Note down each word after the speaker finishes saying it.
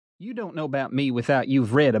You don't know about me without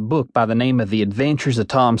you've read a book by the name of The Adventures of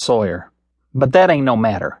Tom Sawyer. But that ain't no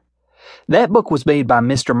matter. That book was made by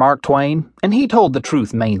Mr. Mark Twain, and he told the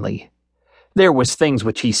truth mainly. There was things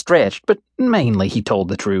which he stretched, but mainly he told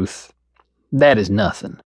the truth. That is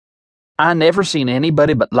nothing. I never seen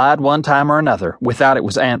anybody but lied one time or another, without it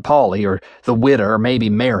was Aunt Polly, or the widow, or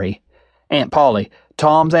maybe Mary. Aunt Polly,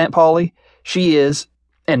 Tom's Aunt Polly, she is,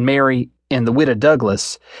 and Mary, and the widow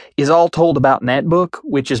Douglas, is all told about in that book,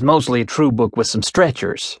 which is mostly a true book with some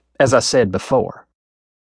stretchers, as I said before.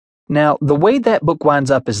 Now, the way that book winds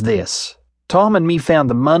up is this. Tom and me found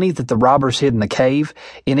the money that the robbers hid in the cave,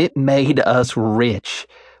 and it made us rich.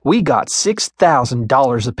 We got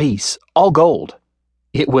 $6,000 apiece, all gold.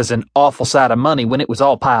 It was an awful sight of money when it was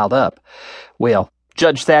all piled up. Well,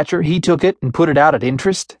 Judge Thatcher, he took it and put it out at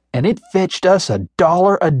interest, and it fetched us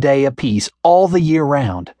 $1 a day apiece all the year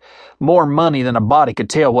round. More money than a body could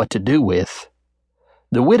tell what to do with.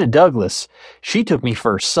 The widow Douglas, she took me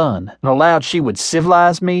for her son and allowed she would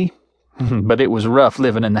civilize me, but it was rough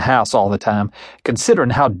living in the house all the time, considering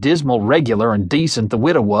how dismal, regular, and decent the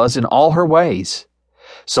widow was in all her ways.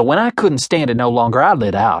 So when I couldn't stand it no longer, I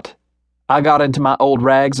lit out. I got into my old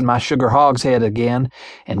rags and my sugar hogshead again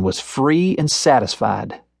and was free and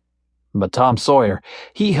satisfied. But Tom Sawyer,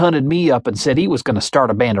 he hunted me up and said he was going to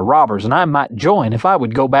start a band of robbers and I might join if I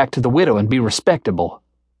would go back to the widow and be respectable.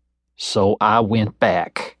 So I went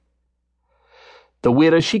back. The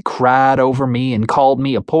widow, she cried over me and called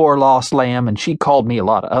me a poor lost lamb, and she called me a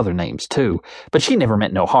lot of other names too, but she never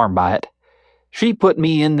meant no harm by it. She put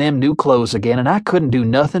me in them new clothes again, and I couldn't do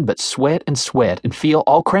nothing but sweat and feel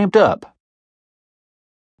all cramped up.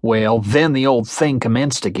 Well, then the old thing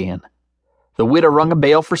commenced again. The widow rung a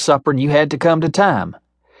bell for supper, and you had to come to time.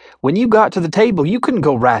 When you got to the table, you couldn't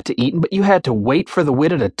go right to eating, but you had to wait for the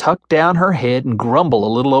widow to tuck down her head and grumble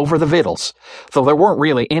a little over the victuals, though there weren't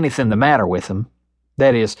really anything the matter with them.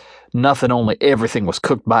 That is, nothing, only everything was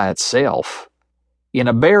cooked by itself. In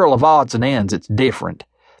a barrel of odds and ends, it's different.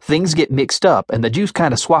 Things get mixed up, and the juice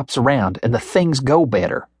kind of swaps around, and the things go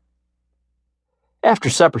better.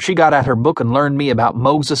 After supper, she got out her book and learned me about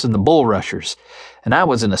Moses and the bulrushers, and I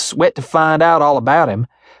was in a sweat to find out all about him,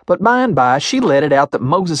 but by and by she let it out that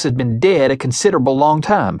Moses had been dead a considerable long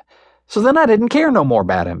time, so then I didn't care no more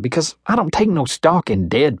about him, because I don't take no stock in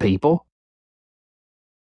dead people.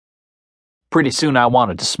 Pretty soon I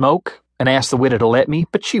wanted to smoke, and asked the widow to let me,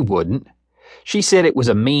 but she wouldn't. She said it was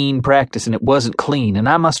a mean practice and it wasn't clean, and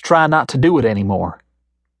I must try not to do it anymore.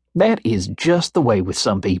 That is just the way with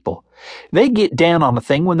some people. They get down on a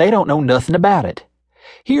thing when they don't know nothing about it.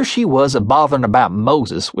 Here she was a-bothering about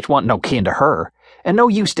Moses, which wasn't no kin to her, and no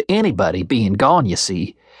use to anybody, being gone, you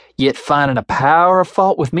see, yet finding a power of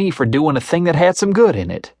fault with me for doing a thing that had some good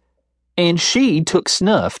in it. And she took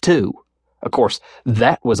snuff, too. Of course,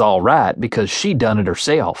 that was all right, because she done it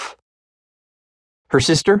herself. Her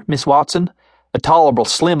sister, Miss Watson, a tolerable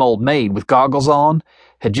slim old maid with goggles on,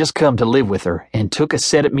 had just come to live with her and took a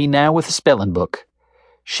set at me now with a spelling book.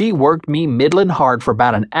 She worked me middlin' hard for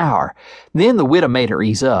about an hour, then the widow made her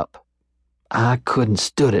ease up. I couldn't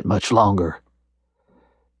stood it much longer.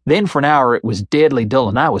 Then for an hour it was deadly dull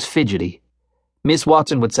and I was fidgety. Miss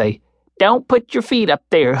Watson would say, "Don't put your feet up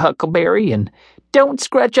there, Huckleberry, and don't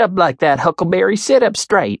scrunch up like that, Huckleberry, sit up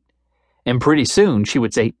straight." And pretty soon she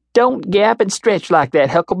would say, "Don't gap and stretch like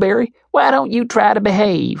that, Huckleberry, why don't you try to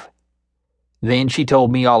behave?" Then she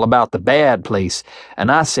told me all about the bad place,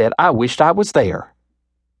 and I said I wished I was there.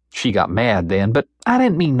 She got mad then, but I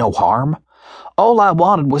didn't mean no harm. All I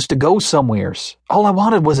wanted was to go somewheres. All I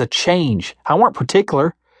wanted was a change. I weren't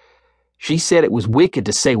particular. She said it was wicked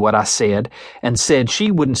to say what I said, and said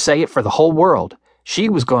she wouldn't say it for the whole world. She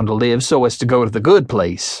was going to live so as to go to the good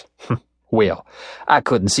place. Well, I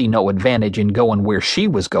couldn't see no advantage in going where she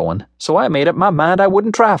was going, so I made up my mind I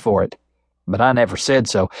wouldn't try for it. But I never said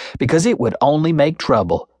so, because it would only make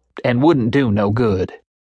trouble, and wouldn't do no good.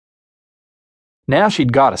 Now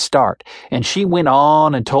she'd got a start, and she went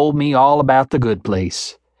on and told me all about the good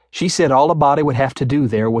place. She said all a body would have to do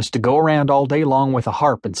there was to go around all day long with a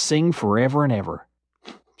harp and sing forever and ever.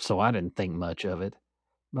 So I didn't think much of it,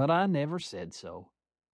 but I never said so.